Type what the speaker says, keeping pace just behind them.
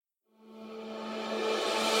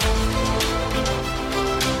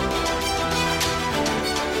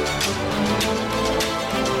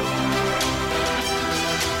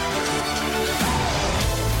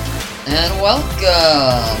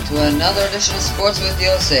welcome to another edition of Sports with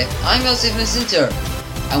Yosef. I'm Yosef Messinter,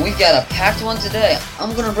 and we've got a packed one today.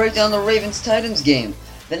 I'm going to break down the Ravens-Titans game.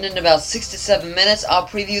 Then in about 6 to 7 minutes, I'll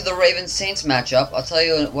preview the Ravens-Saints matchup. I'll tell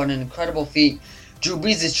you what an incredible feat Drew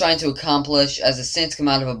Brees is trying to accomplish as the Saints come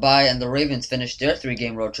out of a bye and the Ravens finish their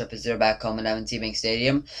 3-game road trip as they're back home at M&T Bank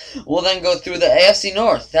Stadium. We'll then go through the AFC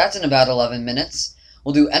North. That's in about 11 minutes.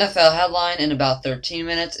 We'll do NFL headline in about 13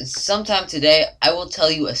 minutes. And sometime today, I will tell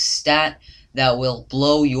you a stat that will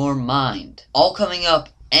blow your mind. All coming up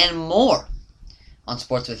and more on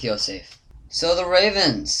Sports with Yosef. So the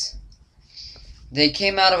Ravens, they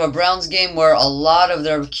came out of a Browns game where a lot of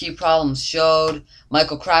their key problems showed.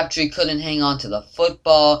 Michael Crabtree couldn't hang on to the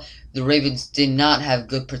football. The Ravens did not have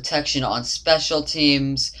good protection on special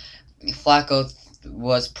teams. Flacco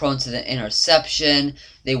was prone to the interception.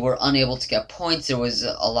 They were unable to get points. There was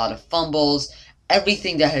a lot of fumbles.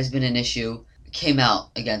 Everything that has been an issue came out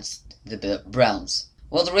against the Browns.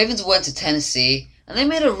 Well, the Ravens went to Tennessee, and they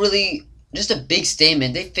made just a big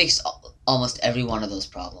statement. They fixed almost every one of those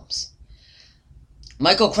problems.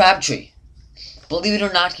 Michael Crabtree, believe it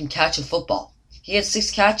or not, can catch a football. He had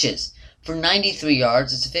 6 catches for 93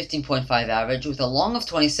 yards. It's a 15.5 average with a long of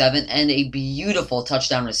 27 and a beautiful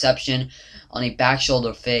touchdown reception on a back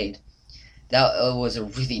shoulder fade. That was a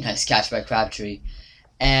really nice catch by Crabtree.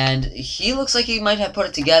 And he looks like he might have put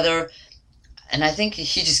it together. And I think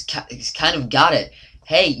he's kind of got it.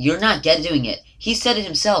 Hey, you're not doing it. He said it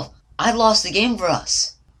himself. I lost the game for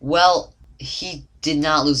us. Well, he did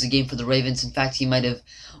not lose the game for the Ravens. In fact, he might have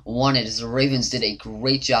won it as the Ravens did a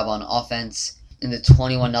great job on offense in the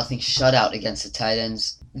 21-0 shutout against the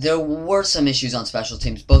Titans. There were some issues on special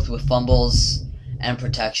teams, both with fumbles and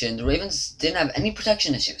protection. The Ravens didn't have any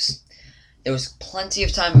protection issues. There was plenty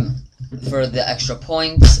of time for the extra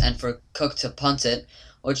points and for Cook to punt it,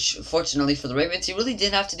 which, fortunately for the Ravens, he really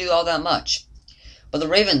didn't have to do all that much. But the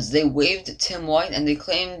Ravens, they waived Tim White, and they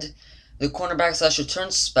claimed the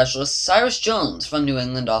cornerback/return specialist Cyrus Jones from New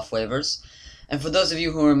England off waivers. And for those of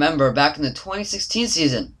you who remember, back in the 2016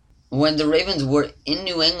 season, when the Ravens were in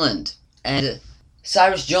New England, and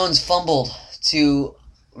Cyrus Jones fumbled to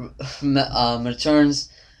returns,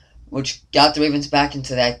 which got the Ravens back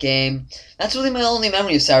into that game. That's really my only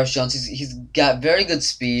memory of Cyrus Jones. He's got very good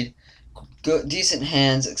speed, decent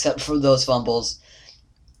hands, except for those fumbles.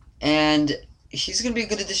 And he's going to be a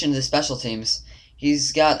good addition to the special teams.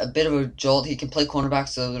 He's got a bit of a jolt. He can play cornerback,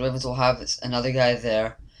 so the Ravens will have another guy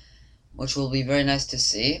there, which will be very nice to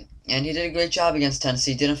see. And he did a great job against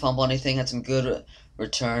Tennessee. Didn't fumble anything, had some good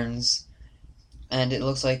returns. And it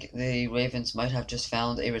looks like the Ravens might have just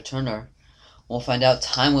found a returner. We'll find out.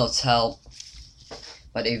 Time will tell.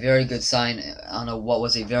 But a very good sign on what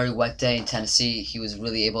was a very wet day in Tennessee. He was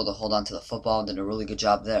really able to hold on to the football and did a really good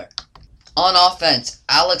job there. On offense,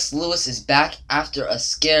 Alex Lewis is back after a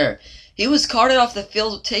scare. He was carted off the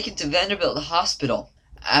field, taken to Vanderbilt Hospital.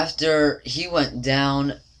 After he went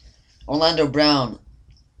down, Orlando Brown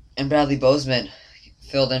and Bradley Bozeman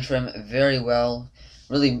filled in for him very well.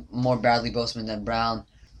 Really more Bradley Bozeman than Brown.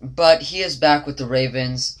 But he is back with the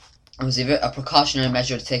Ravens. It was a precautionary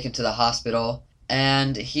measure to take him to the hospital.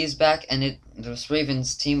 And he's back, and this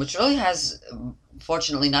Ravens team, which really has,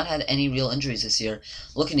 fortunately, not had any real injuries this year,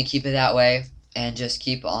 looking to keep it that way and just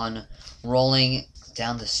keep on rolling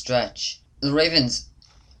down the stretch. The Ravens,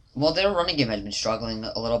 well, their running game had been struggling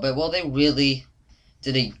a little bit. Well, they really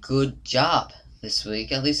did a good job this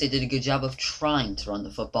week. At least they did a good job of trying to run the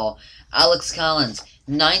football. Alex Collins,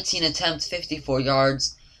 19 attempts, 54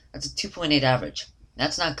 yards. That's a 2.8 average.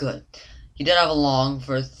 That's not good. He did have a long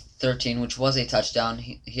for 13, which was a touchdown.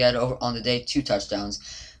 He had on the day 2 touchdowns.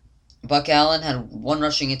 Buck Allen had 1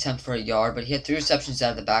 rushing attempt for a yard, but he had 3 receptions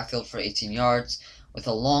out of the backfield for 18 yards with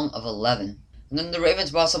a long of 11. And then the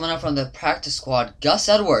Ravens brought someone up from the practice squad, Gus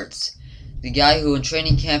Edwards, the guy who in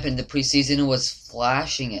training camp in the preseason was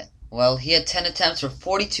flashing it. Well, he had 10 attempts for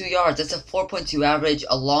 42 yards. That's a 4.2 average,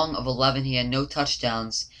 a long of 11. He had no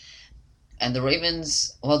touchdowns. And the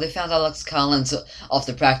Ravens, well, they found Alex Collins off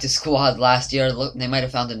the practice squad last year. Look, they might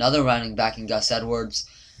have found another running back in Gus Edwards.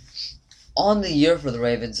 On the year for the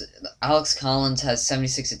Ravens, Alex Collins has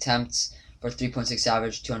 76 attempts for 3.6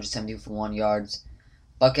 average, 271 yards.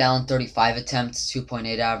 Buck Allen, 35 attempts,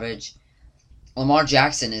 2.8 average. Lamar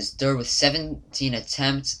Jackson is third with 17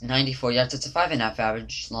 attempts, 94 yards. That's a 5.5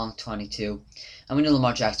 average, long 22. And we knew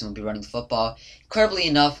Lamar Jackson would be running the football. Incredibly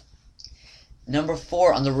enough, number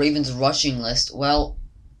 4 on the Ravens rushing list, well,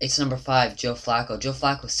 it's number 5, Joe Flacco. Joe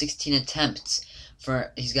Flacco, 16 attempts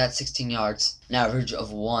He's got 16 yards, an average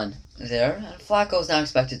of 1 there. And Flacco's now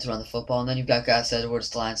expected to run the football. And then you've got guys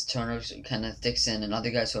Edwards, Lance Turner, Kenneth Dixon, and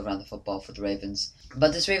other guys who have run the football for the Ravens.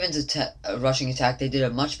 But this Ravens rushing attack, they did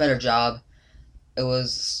a much better job. It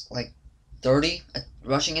was like 30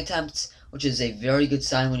 rushing attempts, which is a very good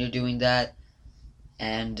sign when you're doing that.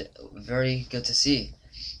 And very good to see.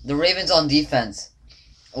 The Ravens on defense.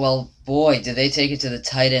 Well, boy, did they take it to the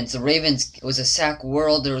tight ends. The Ravens, it was a sack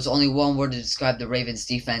world. There was only one word to describe the Ravens'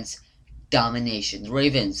 defense: domination. The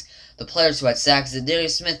Ravens, the players who had sacks: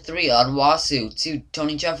 Darius Smith 3, Onwasu 2,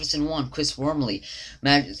 Tony Jefferson 1, Chris Wormley,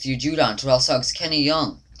 Matthew Judon, Terrell Suggs, Kenny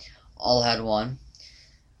Young, all had 1.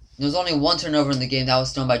 There was only 1 turnover in the game. That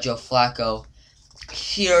was thrown by Joe Flacco.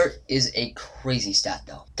 Here is a crazy stat,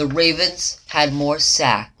 though. The Ravens had more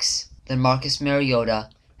sacks than Marcus Mariota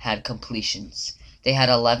had completions. They had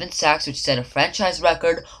 11 sacks, which set a franchise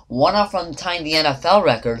record, 1 off from tying the NFL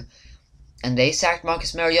record, and they sacked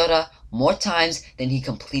Marcus Mariota more times than he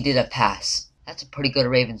completed a pass. That's a pretty good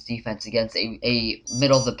Ravens defense against a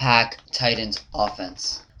middle-of-the-pack Titans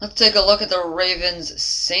offense. Let's take a look at the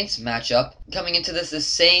Ravens-Saints matchup. Coming into this, the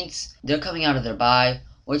Saints, they're coming out of their bye,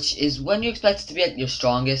 which is when you expect it to be at your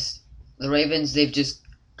strongest. The Ravens, they've just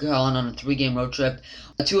gone on a 3-game road trip.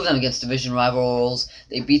 2 of them against division rivals.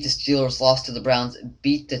 They beat the Steelers, lost to the Browns,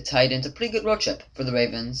 beat the Titans. A pretty good road trip for the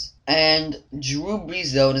Ravens. And Drew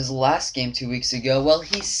Brees, though, in his last game 2 weeks ago, well,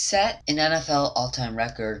 he set an NFL all-time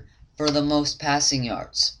record for the most passing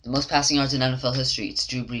yards. The most passing yards in NFL history. It's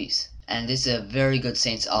Drew Brees. And this is a very good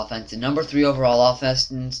Saints offense. The number 3 overall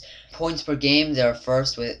offense. Points per game, they're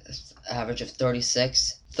first with an average of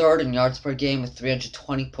 36. Third in yards per game with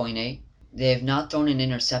 320.8. They have not thrown an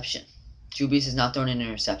interception. Drew Brees has not thrown an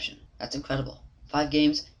interception. That's incredible. 5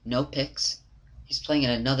 games, no picks. He's playing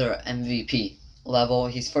at another MVP level.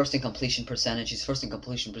 He's first in completion percentage. He's first in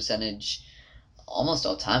completion percentage almost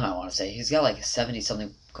all time, I want to say. He's got like a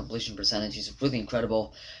 70-something completion percentage. He's really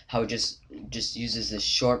incredible how he just uses this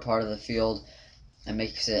short part of the field and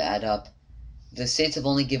makes it add up. The Saints have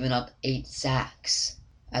only given up 8 sacks.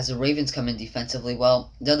 As the Ravens come in defensively,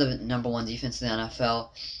 well, they're the number 1 defense in the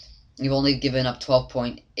NFL. You've only given up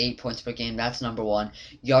 12.8 points per game. That's number 1.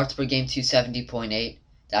 Yards per game, 270.8.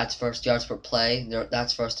 That's first. Yards per play,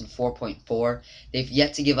 that's first in 4.4. They've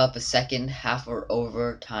yet to give up a second half or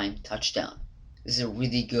overtime touchdown. This is a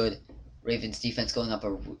really good Ravens defense going up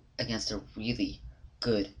against a really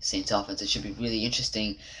good Saints offense. It should be really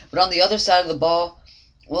interesting. But on the other side of the ball,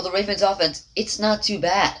 well, the Ravens offense, it's not too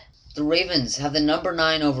bad. The Ravens have the number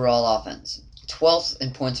 9 overall offense. 12th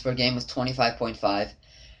in points per game with 25.5.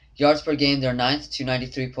 Yards per game, they're 9th,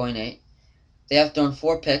 293.8. They have thrown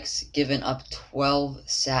 4 picks, given up 12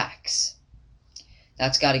 sacks.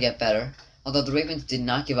 That's got to get better. Although the Ravens did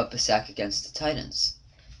not give up a sack against the Titans.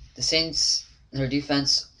 The Saints, their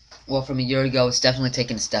defense, well, from a year ago, is definitely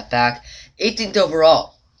taking a step back. 18th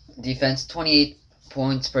overall defense, 28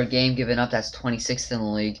 points per game given up. That's 26th in the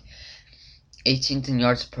league. 18th in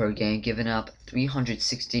yards per game, given up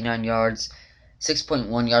 369 yards.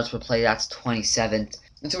 6.1 yards per play, that's 27th.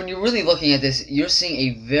 And so when you're really looking at this, you're seeing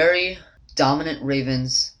a very dominant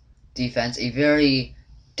Ravens defense, a very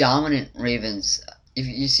dominant Ravens. If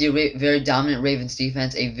you see a very dominant Ravens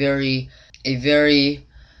defense, a very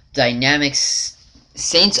dynamic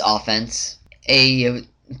Saints offense, a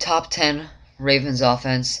top 10 Ravens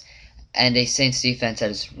offense, and a Saints defense that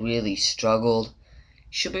has really struggled.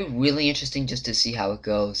 Should be really interesting just to see how it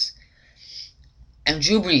goes. And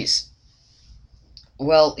Drew Brees,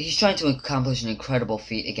 well, he's trying to accomplish an incredible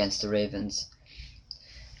feat against the Ravens.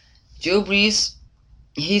 Drew Brees,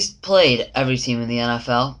 he's played every team in the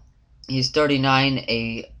NFL. He's 39,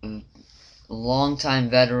 a longtime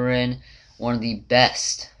veteran, one of the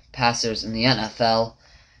best passers in the NFL.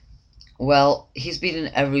 Well, he's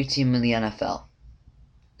beaten every team in the NFL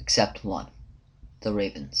except one, the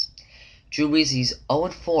Ravens. Drew Brees, he's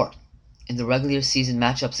 0-4 in the regular season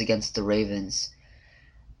matchups against the Ravens.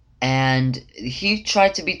 And he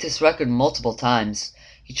tried to beat this record multiple times.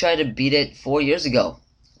 He tried to beat it 4 years ago,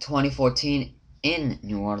 2014, in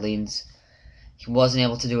New Orleans. He wasn't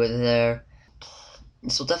able to do it there.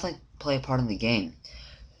 This will definitely play a part in the game.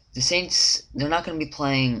 The Saints, they're not going to be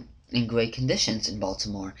playing in great conditions in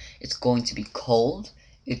Baltimore. It's going to be cold.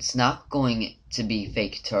 It's not going to be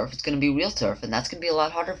fake turf. It's going to be real turf, and that's going to be a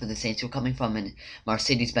lot harder for the Saints, who are coming from a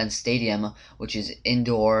Mercedes-Benz Stadium, which is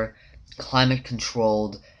indoor,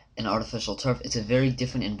 climate-controlled, and artificial turf. It's a very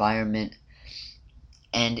different environment,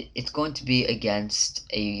 and it's going to be against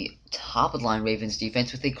a top-of-the-line Ravens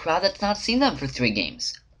defense with a crowd that's not seen them for 3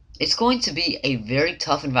 games. It's going to be a very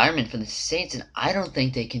tough environment for the Saints, and I don't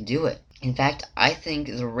think they can do it. In fact, I think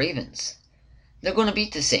the Ravens they're going to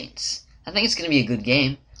beat the Saints. I think it's going to be a good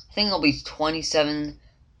game. I think it'll be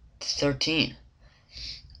 27-13.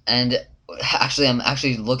 And actually, I'm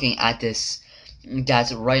actually looking at this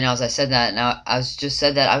stats right now as I said that. Now, I was just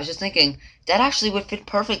thinking that actually would fit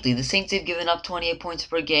perfectly. The Saints have given up 28 points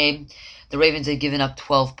per game. The Ravens have given up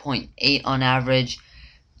 12.8 on average.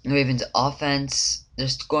 The Ravens offense, they're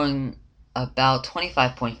scoring about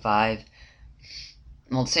 25.5.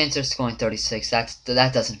 Well, the Saints are scoring 36.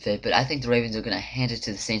 That doesn't fit, but I think the Ravens are going to hand it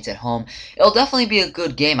to the Saints at home. It'll definitely be a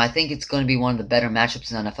good game. I think it's going to be one of the better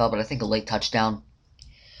matchups in the NFL, but I think a late touchdown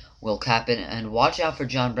will cap it. And watch out for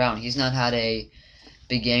John Brown. He's not had a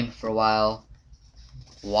big game for a while.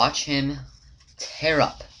 Watch him tear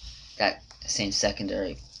up that Saints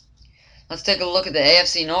secondary. Let's take a look at the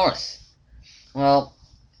AFC North. Well,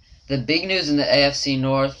 the big news in the AFC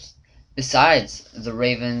North, besides the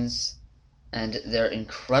Ravens and their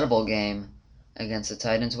incredible game against the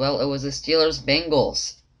Titans, well, it was the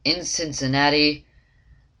Steelers-Bengals in Cincinnati.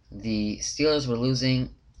 The Steelers were losing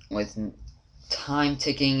with time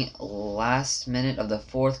ticking last minute of the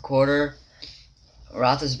fourth quarter.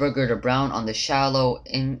 Roethlisberger to Brown on the shallow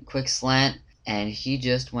in quick slant, and he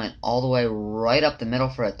just went all the way right up the middle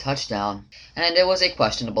for a touchdown. And it was a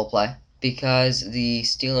questionable play because the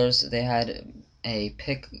Steelers, they had a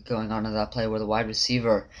pick going on in that play where the wide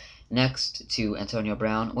receiver next to Antonio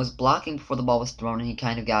Brown was blocking before the ball was thrown, and he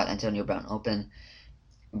kind of got Antonio Brown open.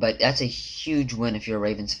 But that's a huge win if you're a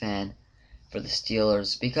Ravens fan for the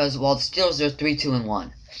Steelers, because while the Steelers are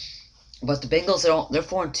 3-2-1, but the Bengals they're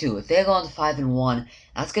 4-2. If they go on to 5-1,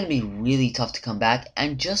 that's going to be really tough to come back.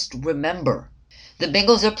 And just remember, the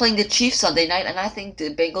Bengals are playing the Chiefs Sunday night, and I think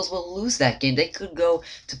the Bengals will lose that game. They could go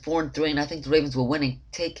to 4-3, and I think the Ravens will win and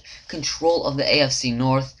take control of the AFC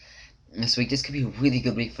North this week. This could be a really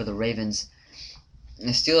good week for the Ravens. The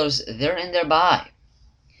Steelers, they're in their bye.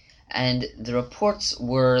 And the reports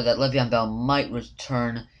were that Le'Veon Bell might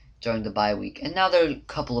return during the bye week. And now there are a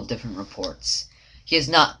couple of different reports. He has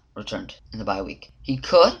not returned in the bye week. He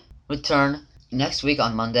could return next week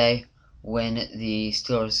on Monday when the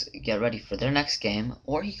Steelers get ready for their next game,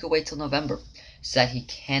 or he could wait till November. So that he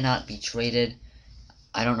cannot be traded.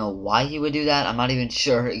 I don't know why he would do that. I'm not even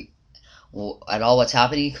sure at all what's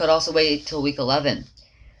happening. He could also wait till week 11.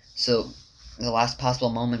 So the last possible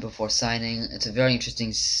moment before signing. It's a very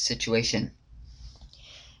interesting situation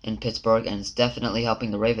in Pittsburgh, and it's definitely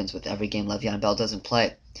helping the Ravens with every game Le'Veon Bell doesn't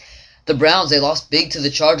play. The Browns, they lost big to the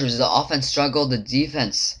Chargers. The offense struggled. The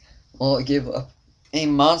defense, well, it gave up a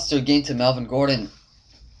monster game to Melvin Gordon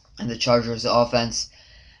and the Chargers offense.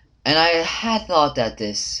 And I had thought that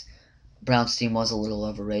this Browns team was a little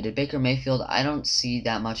overrated. Baker Mayfield, I don't see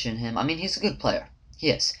that much in him. I mean, he's a good player. He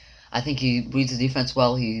is. I think he reads the defense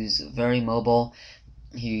well. He's very mobile.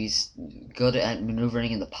 He's good at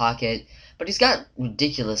maneuvering in the pocket. But he's got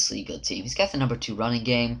ridiculously good team. He's got the number 2 running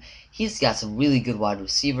game. He's got some really good wide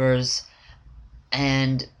receivers.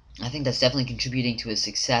 And I think that's definitely contributing to his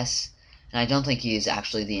success. And I don't think he is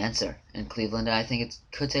actually the answer in Cleveland. And I think it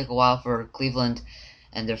could take a while for Cleveland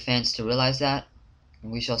and their fans to realize that.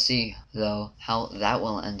 We shall see, though, how that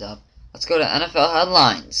will end up. Let's go to NFL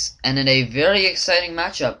headlines. And in a very exciting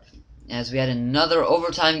matchup, as we had another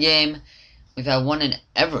overtime game. We've had one in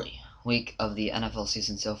every week of the NFL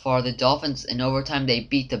season so far. The Dolphins, in overtime, they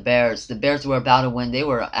beat the Bears. The Bears were about to win. They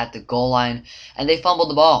were at the goal line, and they fumbled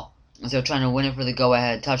the ball as they were trying to win it for the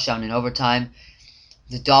go-ahead touchdown in overtime.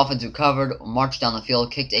 The Dolphins recovered, marched down the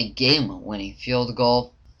field, kicked a game-winning field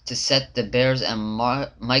goal to set the Bears and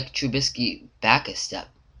Mike Trubisky back a step.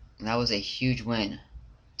 And that was a huge win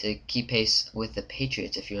to keep pace with the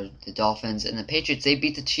Patriots if you're the Dolphins. And the Patriots, they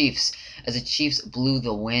beat the Chiefs as the Chiefs blew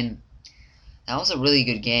the win. That was a really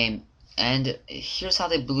good game, and here's how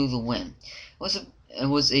they blew the win. It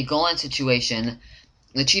was a goal line situation.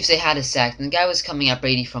 The Chiefs, they had a sack, and the guy was coming at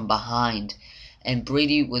Brady from behind, and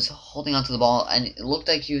Brady was holding onto the ball, and it looked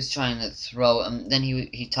like he was trying to throw, and then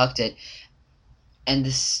he tucked it. And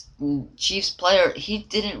this Chiefs player, he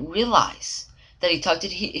didn't realize that he tucked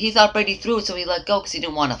it. He thought Brady threw it, so he let go because he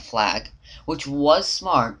didn't want a flag, which was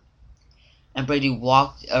smart. And Brady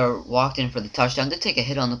walked in for the touchdown. Did take a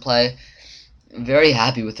hit on the play. Very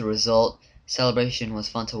happy with the result. Celebration was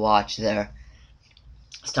fun to watch there.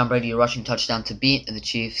 It's Tom Brady a rushing touchdown to beat the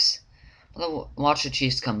Chiefs. Watch the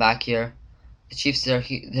Chiefs come back here. The Chiefs,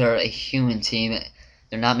 they're a human team.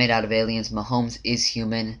 They're not made out of aliens. Mahomes is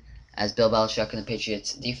human, as Bill Belichick and the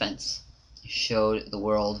Patriots defense showed the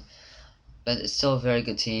world. But it's still a very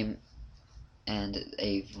good team and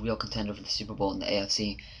a real contender for the Super Bowl in the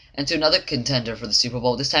AFC. And to another contender for the Super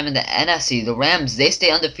Bowl, this time in the NFC, the Rams, they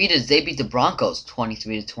stay undefeated as they beat the Broncos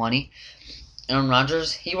 23-20. Aaron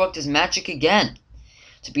Rodgers, he worked his magic again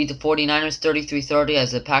to beat the 49ers 33-30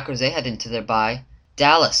 as the Packers they head into their bye.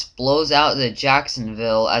 Dallas blows out the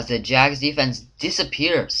Jacksonville as the Jags defense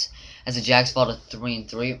disappears as the Jags fall to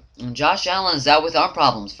 3-3. And Josh Allen is out with arm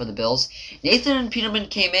problems for the Bills. Nathan Peterman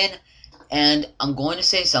came in, and I'm going to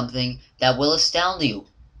say something that will astound you.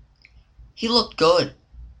 He looked good.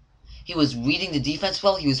 He was reading the defense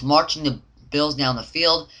well. He was marching the Bills down the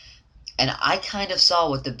field. And I kind of saw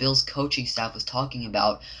what the Bills coaching staff was talking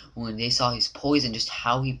about when they saw his poise and just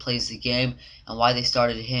how he plays the game and why they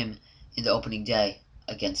started him in the opening day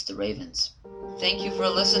against the Ravens. Thank you for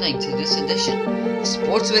listening to this edition of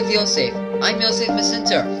Sports with Yosef. I'm Yosef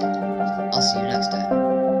Masinter. I'll see you next time.